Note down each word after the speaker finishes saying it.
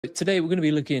Today, we're going to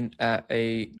be looking at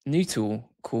a new tool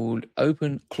called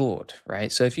Open Claude,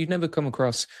 right? So if you've never come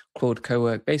across Claude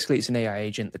Cowork, basically it's an AI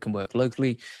agent that can work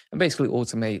locally and basically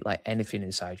automate like anything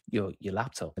inside your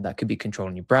laptop. That could be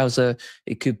controlling your browser.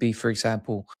 It could be, for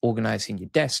example, organizing your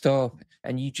desktop,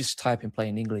 and you just type in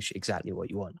plain English exactly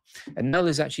what you want. And now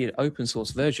there's actually an open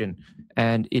source version,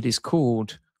 and it is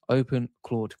called Open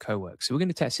Claude Cowork. So we're going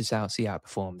to test this out, see how it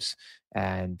performs.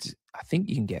 And I think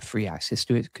you can get free access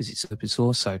to it because it's open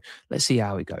source. So let's see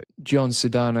how it goes. John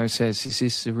Sedano says, is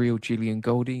this the real Julian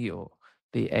Goldie or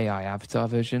the AI avatar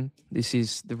version? This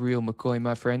is the real McCoy,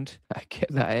 my friend. I get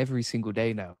that every single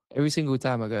day now. Every single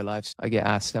time I go live, I get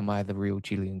asked, am I the real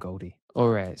Julian Goldie? All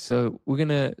right, so we're going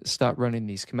to start running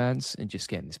these commands and just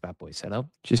getting this bad boy set up.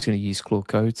 Just going to use Claude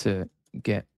Code to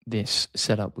get this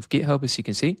set up with GitHub, as you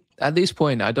can see. At this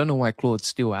point, I don't know why Claude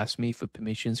still asks me for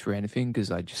permissions for anything,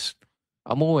 because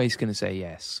I'm always going to say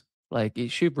yes. Like, it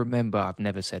should remember I've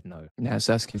never said no. Now it's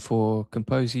asking for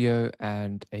Composio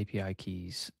and API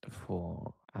keys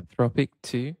for Anthropic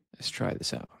too. Let's try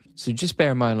this out. So just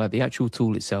bear in mind, like, the actual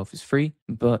tool itself is free,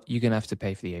 but you're going to have to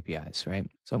pay for the APIs, right?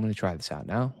 So I'm going to try this out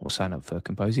now. We'll sign up for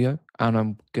Composio, and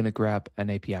I'm going to grab an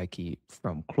API key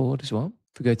from Claude as well.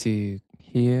 If we go to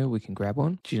here, we can grab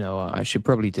one. Do you know what? I should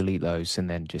probably delete those and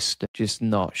then just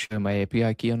not show my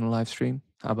API key on a live stream.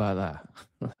 How about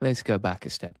that? Let's go back a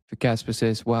step. For Casper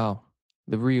says, wow,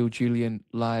 the real Julian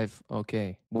live.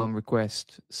 Okay, one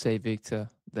request, say Victor.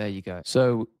 There you go.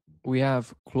 So we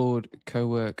have Claude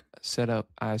Cowork set up,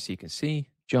 as you can see.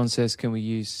 John says, can we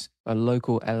use a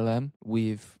local LLM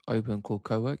with Open Claude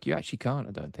Cowork? You actually can't,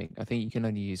 I don't think. I think you can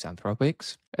only use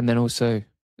Anthropics. And then also,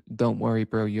 don't worry,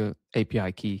 bro, your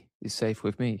API key is safe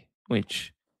with me,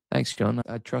 which, thanks, John.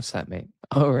 I trust that, mate.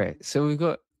 All right, so we've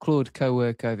got Claude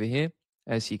Cowork over here,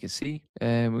 as you can see,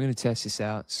 and we're going to test this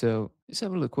out. So let's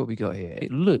have a look what we got here.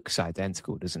 It looks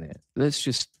identical, doesn't it? Let's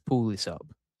just pull this up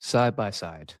side by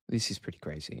side. This is pretty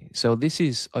crazy. So this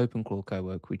is Open Claude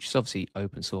Cowork, which is obviously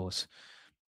open source.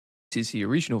 This is the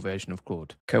original version of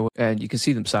Claude Cowork, and you can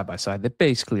see them side by side. They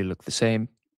basically look the same.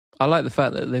 I like the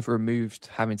fact that they've removed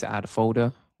having to add a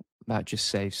folder. That just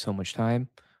saves so much time.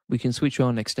 We can switch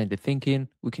on extended thinking.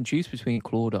 We can choose between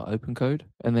Claude or Open Code.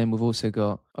 And then we've also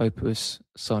got Opus,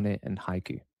 Sonnet, and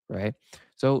Haiku, right?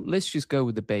 So let's just go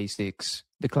with the basics,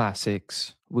 the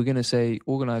classics. We're going to say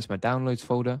organize my downloads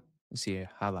folder and see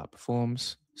how that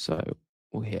performs. So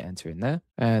we'll hit enter in there.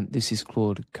 And this is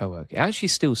Claude Cowork. It actually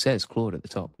still says Claude at the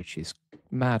top, which is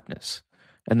madness.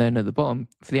 And then at the bottom,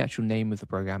 for the actual name of the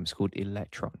program, it's called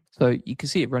Electron. So you can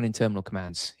see it running terminal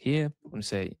commands here. I'm going to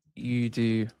say, you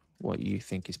do what you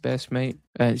think is best, mate.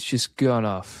 And it's just gone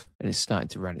off and it's starting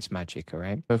to run its magic, all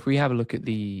right? But if we have a look at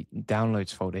the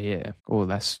downloads folder here, oh,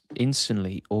 that's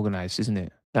instantly organized, isn't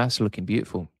it? That's looking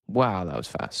beautiful. Wow, that was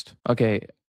fast. Okay,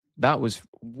 that was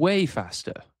way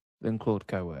faster than Claude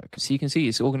Cowork. So you can see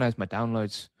it's organized my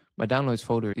downloads. My downloads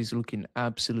folder is looking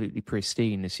absolutely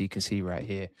pristine, as you can see right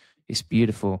here. It's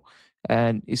beautiful.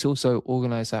 And it's also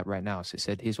organized that right now. So it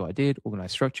said, here's what I did,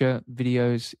 organize structure,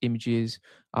 videos, images,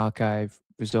 archive,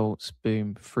 results,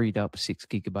 boom, freed up 6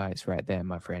 gigabytes right there,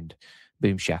 my friend.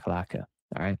 Boom, shakalaka.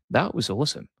 All right. That was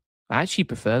awesome. I actually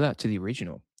prefer that to the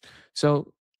original.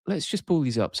 So let's just pull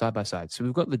these up side by side. So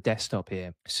we've got the desktop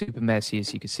here, super messy,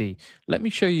 as you can see. Let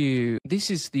me show you. This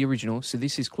is the original. So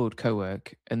this is Claude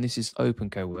Cowork, and this is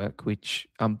Open Cowork, which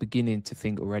I'm beginning to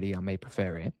think already I may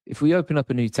prefer it. If we open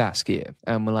up a new task here,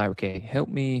 and we're like, okay, help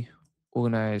me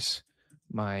organize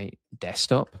my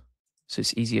desktop so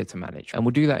it's easier to manage. And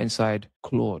we'll do that inside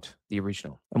Claude, the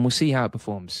original. And we'll see how it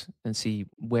performs and see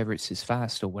whether it's as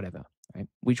fast or whatever. Right?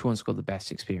 Which one's got the best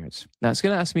experience? Now it's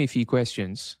going to ask me a few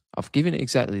questions. I've given it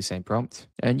exactly the same prompt,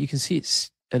 and you can see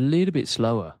it's a little bit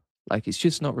slower. Like, it's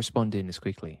just not responding as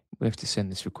quickly. We have to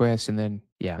send this request, and then,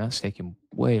 yeah, that's taking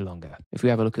way longer. If we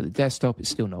have a look at the desktop, it's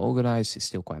still not organized. It's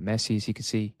still quite messy, as you can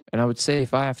see. And I would say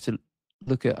if I have to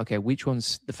look at, okay, which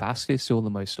one's the fastest or the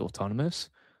most autonomous,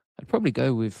 I'd probably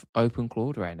go with Open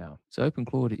Claude right now. So Open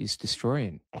Claude is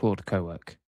destroying Claude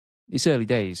Cowork. It's early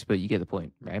days, but you get the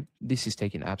point, right? This is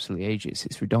taking absolutely ages.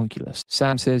 It's ridiculous.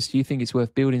 Sam says, do you think it's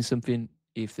worth building something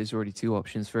if there's already 2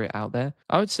 options for it out there?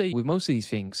 I would say with most of these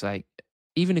things, like,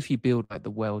 even if you build like the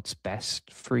world's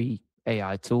best free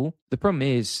AI tool, the problem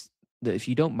is that if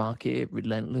you don't market it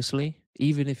relentlessly,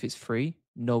 even if it's free,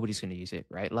 nobody's going to use it,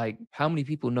 right? Like, how many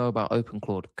people know about Open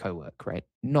Claude Cowork, right?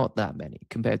 Not that many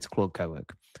compared to Claude Cowork,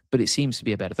 but it seems to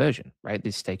be a better version, right?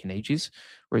 This is taking ages,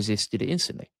 whereas this did it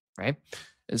instantly, right?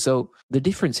 And so the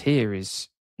difference here is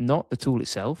not the tool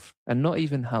itself and not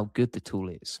even how good the tool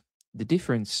is. The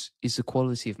difference is the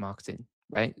quality of marketing,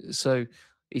 right? So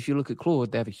If you look at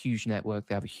Claude, they have a huge network,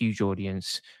 they have a huge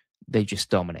audience, they just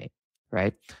dominate,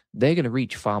 right? They're going to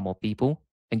reach far more people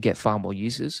and get far more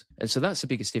users. And so that's the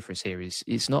biggest difference here is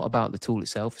it's not about the tool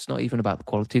itself. It's not even about the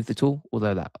quality of the tool,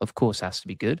 although that of course has to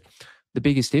be good. The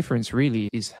biggest difference really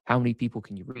is how many people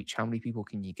can you reach? How many people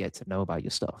can you get to know about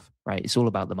your stuff, right? It's all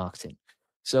about the marketing.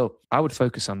 So I would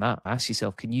focus on that. Ask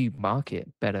yourself, can you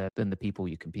market better than the people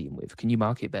you're competing with? Can you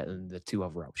market better than the two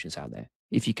other options out there?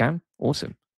 If you can,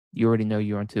 awesome. You already know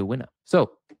you're onto a winner.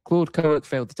 So Claude Cowork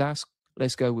failed the task.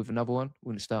 Let's go with another one. We're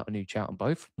going to start a new chat on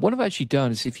both. What I've actually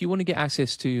done is if you want to get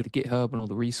access to the GitHub and all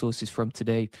the resources from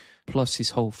today, plus this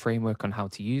whole framework on how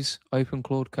to use Open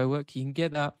Claude Cowork, you can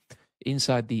get that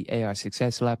inside the AI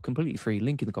Success Lab, completely free,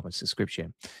 link in the comments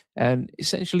description. And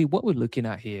essentially what we're looking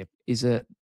at here is that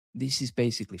this is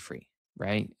basically free,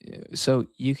 right? So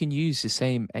you can use the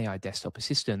same AI desktop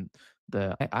assistant.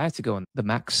 I had to go on the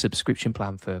max subscription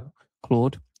plan for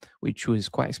Claude, which was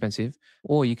quite expensive,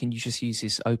 or you can just use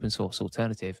this open source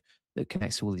alternative that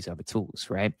connects to all these other tools,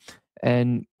 right?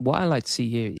 And what I like to see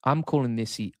here, I'm calling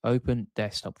this the Open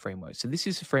Desktop Framework. So this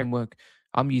is a framework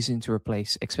I'm using to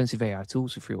replace expensive AI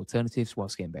tools with free alternatives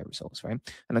whilst getting better results, right?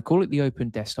 And I call it the Open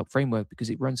Desktop Framework because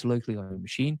it runs locally on your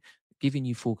machine, giving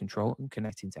you full control and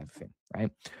connecting to everything,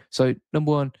 right? So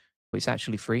number one, it's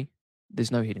actually free. There's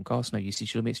no hidden costs, no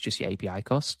usage limits, just your API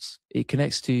costs. It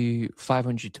connects to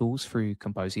 500 tools through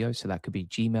Composio. So that could be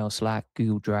Gmail, Slack,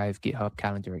 Google Drive, GitHub,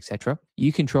 Calendar, etc.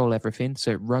 You control everything.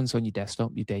 So it runs on your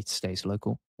desktop, your data stays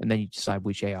local, and then you decide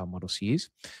which AI models to use,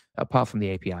 apart from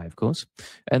the API, of course.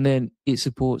 And then it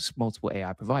supports multiple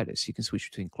AI providers. You can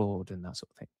switch between Claude and that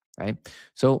sort of thing, right?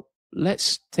 So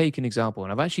let's take an example.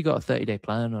 And I've actually got a 30-day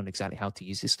plan on exactly how to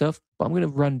use this stuff, but I'm going to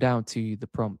run down to the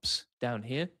prompts down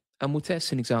here and we'll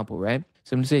test an example, right?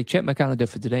 So I'm going to say, check my calendar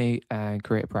for today and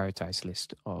create a prioritized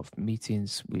list of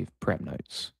meetings with prep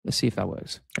notes. Let's see if that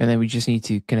works. And then we just need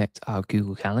to connect our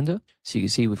Google Calendar. So you can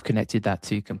see we've connected that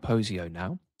to Composio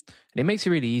now. And it makes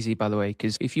it really easy, by the way,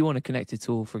 because if you want to connect a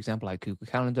tool, for example, like Google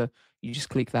Calendar, you just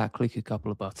click that, click a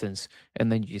couple of buttons,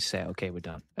 and then you just say, okay, we're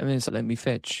done. And then so let me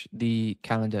fetch the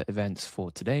calendar events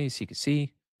for today. So you can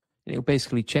see, and it'll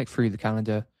basically check through the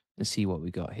calendar and see what we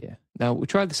got here. Now we'll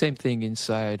try the same thing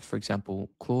inside, for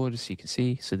example, Claude, as you can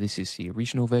see. So this is the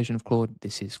original version of Claude.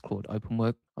 This is Claude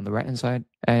OpenWork on the right-hand side.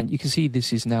 And you can see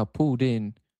this is now pulled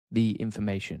in the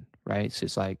information, right? So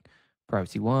it's like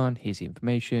priority one, here's the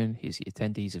information, here's the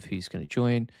attendees of who's going to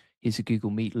join, here's a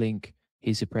Google Meet link,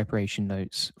 here's the preparation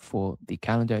notes for the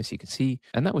calendar, as you can see.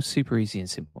 And that was super easy and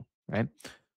simple, right?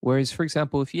 Whereas, for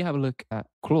example, if you have a look at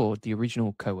Claude, the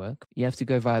original Cowork, you have to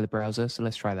go via the browser. So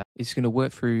let's try that. It's going to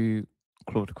work through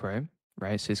Claude Chrome,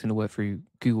 right? So it's going to work through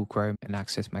Google Chrome and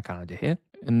access my calendar here.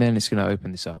 And then it's going to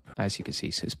open this up, as you can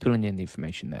see. So it's pulling in the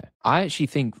information there. I actually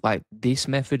think like this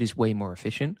method is way more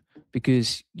efficient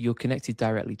because you're connected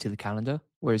directly to the calendar,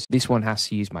 whereas this one has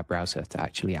to use my browser to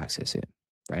actually access it,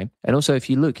 right? And also, if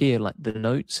you look here, like the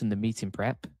notes and the meeting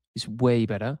prep is way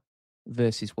better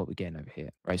versus what we're getting over here,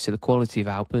 right? So the quality of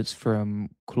outputs from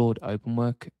Claude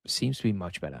OpenWork seems to be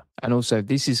much better. And also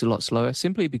this is a lot slower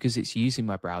simply because it's using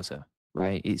my browser,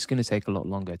 right? It's going to take a lot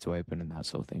longer to open and that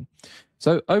sort of thing.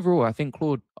 So overall, I think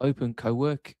Claude Open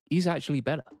Cowork is actually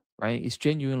better, right? It's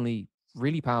genuinely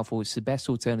really powerful. It's the best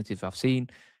alternative I've seen.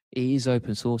 It is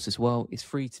open source as well. It's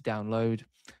free to download.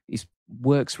 It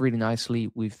works really nicely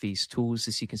with these tools,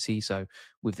 as you can see. So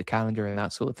with the calendar and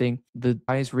that sort of thing, the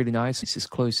UI is really nice. It's as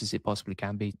close as it possibly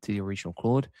can be to the original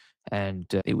Claude. And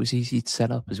it was easy to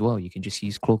set up as well. You can just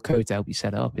use Claude Code to help you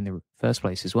set it up in the first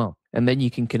place as well. And then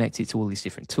you can connect it to all these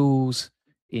different tools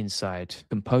inside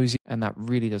Composio, and that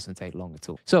really doesn't take long at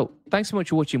all. So thanks so much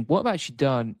for watching. What I've actually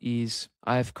done is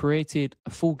I've created a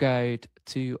full guide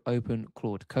to Open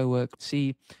Claude Cowork.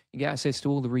 See, you get access to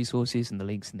all the resources and the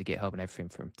links in the GitHub and everything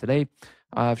from today.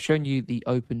 I've shown you the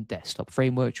Open Desktop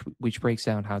Framework, which breaks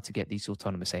down how to get these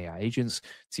autonomous AI agents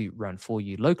to run for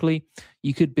you locally.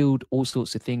 You could build all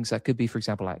sorts of things. That could be, for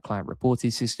example, like client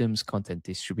reported systems, content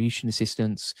distribution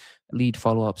assistance, lead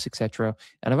follow-ups, etc.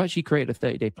 And I've actually created a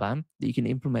 30-day plan that you can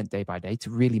implement day by day to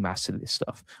really master this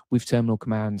stuff with terminal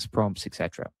commands, prompts,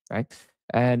 etc. Right?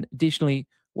 And additionally,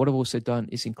 what I've also done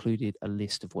is included a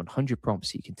list of 100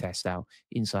 prompts that you can test out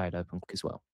inside OpenClaw as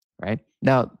well. Right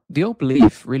now, the old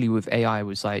belief really with AI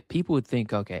was like people would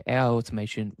think, okay, AI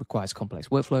automation requires complex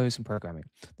workflows and programming.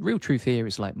 The real truth here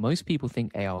is like most people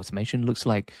think AI automation looks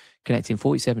like connecting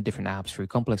 47 different apps through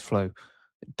complex flow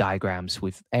diagrams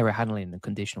with error handling and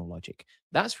conditional logic.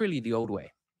 That's really the old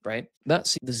way, right?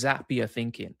 That's the Zapier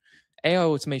thinking. AI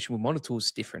automation with model tools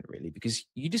is different, really, because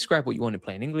you describe what you want in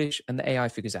plain English and the AI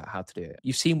figures out how to do it.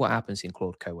 You've seen what happens in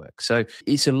Claude Cowork. So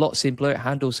it's a lot simpler. It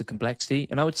handles the complexity.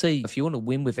 And I would say if you want to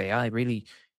win with AI, really,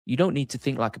 you don't need to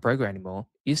think like a programmer anymore.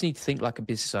 You just need to think like a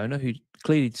business owner who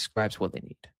clearly describes what they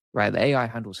need, right? The AI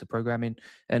handles the programming.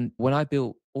 And when I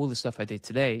built all the stuff I did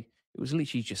today, it was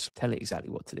literally just tell it exactly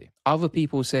what to do. Other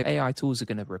people say AI tools are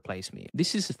going to replace me.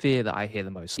 This is the fear that I hear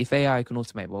the most. If AI can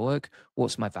automate my work,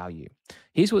 what's my value?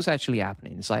 Here's what's actually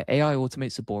happening. It's like AI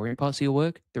automates the boring parts of your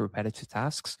work, the repetitive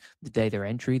tasks, the data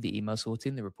entry, the email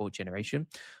sorting, the report generation.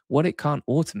 What it can't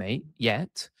automate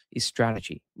yet is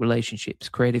strategy, relationships,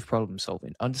 creative problem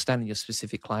solving, understanding your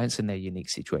specific clients and their unique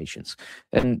situations.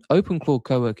 And Open Claude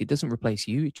Cowork, it doesn't replace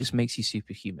you, it just makes you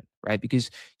superhuman, right?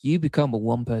 Because you become a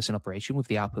one person operation with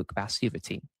the output capacity of a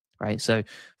team. Right. So,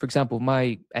 for example,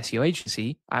 my SEO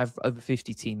agency, I have over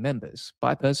 50 team members, but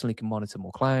I personally can monitor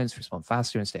more clients, respond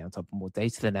faster, and stay on top of more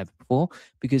data than ever before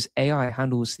because AI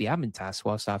handles the admin tasks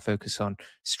whilst I focus on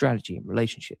strategy and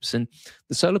relationships. And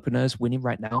the solopreneurs winning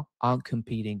right now aren't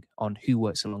competing on who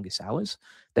works the longest hours,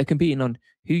 they're competing on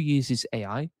who uses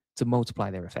AI to multiply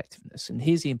their effectiveness. And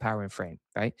here's the empowering frame,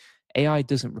 right? AI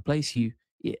doesn't replace you,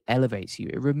 it elevates you.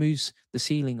 It removes the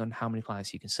ceiling on how many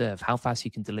clients you can serve, how fast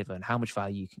you can deliver, and how much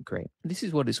value you can create. This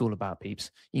is what it's all about, peeps.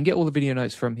 You can get all the video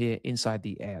notes from here inside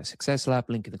the AI Success Lab,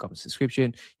 link in the comments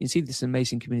description. You can see this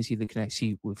amazing community that connects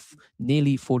you with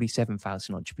nearly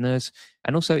 47,000 entrepreneurs.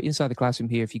 And also inside the classroom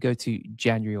here, if you go to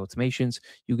January Automations,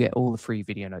 you'll get all the free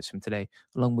video notes from today,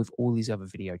 along with all these other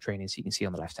video trainings you can see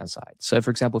on the left-hand side. So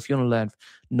for example, if you want to learn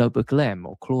Notebook LM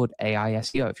or Claude AI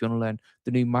SEO, if you want to learn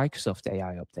the new Microsoft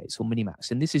AI updates or Minimax.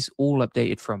 And this is all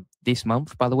updated from this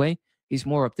month, by the way. It's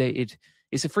more updated.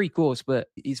 It's a free course, but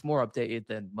it's more updated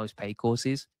than most paid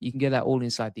courses. You can get that all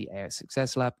inside the AI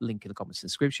Success Lab, link in the comments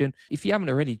description. If you haven't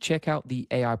already, check out the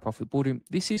AI Profit Boardroom.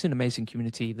 This is an amazing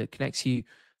community that connects you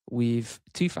with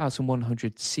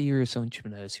 2,100 serious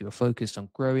entrepreneurs who are focused on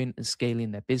growing and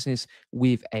scaling their business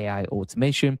with AI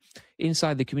automation.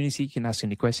 Inside the community, you can ask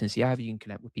any questions you have. You can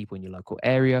connect with people in your local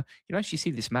area. You can actually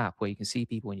see this map where you can see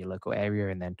people in your local area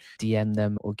and then DM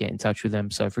them or get in touch with them.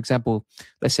 So, for example,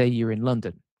 let's say you're in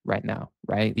London right now,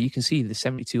 right? You can see the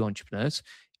 72 entrepreneurs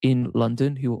in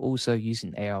London who are also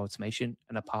using AI automation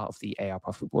and are part of the AI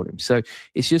Profit Boardroom. So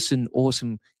it's just an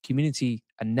awesome community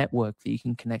and network that you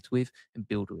can connect with and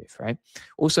build with, right?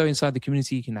 Also inside the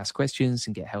community, you can ask questions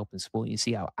and get help and support. You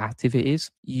see how active it is.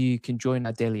 You can join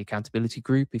our daily accountability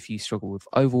group if you struggle with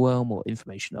overwhelm or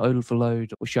information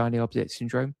overload or shiny object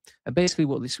syndrome. And basically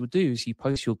what this will do is you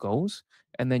post your goals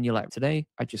and then you're like, today,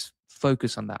 I just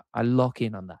focus on that. I lock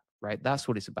in on that, right? That's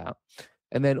what it's about.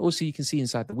 And then also you can see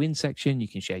inside the win section, you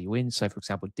can share your wins. So for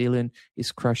example, Dylan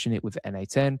is crushing it with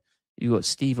NA10. You've got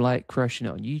Steve Light crushing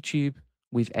it on YouTube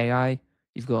with AI.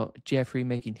 You've got Jeffrey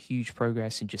making huge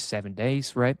progress in just 7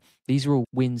 days, right? These are all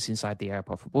wins inside the AI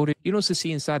Profit Board. You can also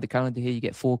see inside the calendar here, you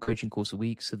get 4 coaching calls a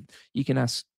week. So you can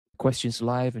ask questions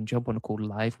live and jump on a call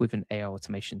live with an AI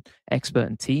automation expert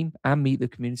and team and meet the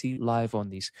community live on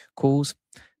these calls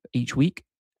each week.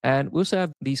 And we also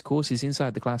have these courses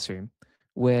inside the classroom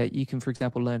where you can, for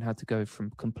example, learn how to go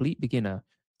from complete beginner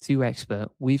to expert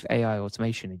with AI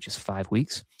automation in just 5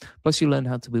 weeks. Plus, you learn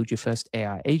how to build your first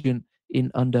AI agent in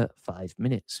under 5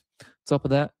 minutes. Top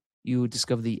of that, you will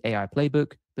discover the AI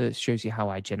playbook that shows you how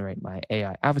I generate my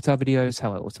AI avatar videos,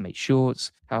 how I automate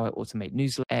shorts, how I automate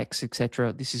newsletter X,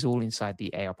 etc. This is all inside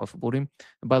the AI Profit Boardroom.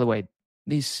 And by the way,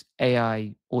 this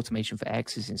AI automation for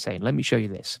X is insane. Let me show you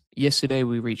this. Yesterday,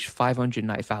 we reached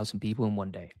 590,000 people in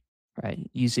one day, right?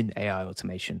 Using AI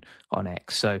automation on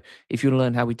X. So if you want to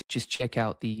learn how we just check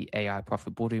out the AI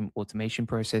Profit Boardroom automation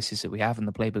processes that we have and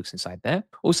the playbooks inside there.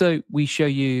 Also, we show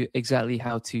you exactly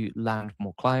how to land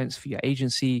more clients for your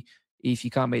agency. If you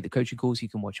can't make the coaching calls, you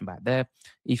can watch them back there.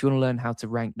 If you want to learn how to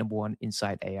rank #1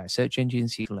 inside AI search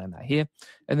engines, you can learn that here.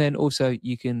 And then also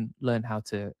you can learn how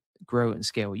to grow and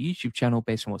scale a YouTube channel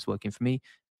based on what's working for me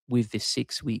with this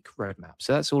 6-week roadmap.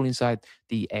 So that's all inside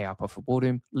the AI Profit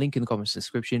Boardroom. Link in the comments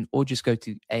description, or just go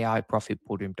to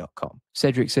aiprofitboardroom.com.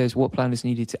 Cedric says, what plan is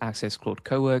needed to access Claude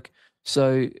Cowork?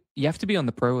 So you have to be on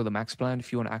the Pro or the Max plan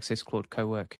if you want to access Claude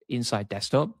Cowork inside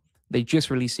desktop. They just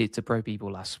released it to Pro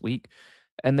people last week.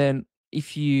 And then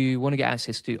if you want to get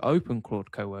access to Open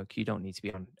Claude Cowork, you don't need to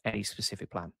be on any specific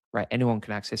plan, right? Anyone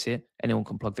can access it. Anyone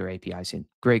can plug their APIs in.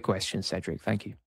 Great question, Cedric. Thank you.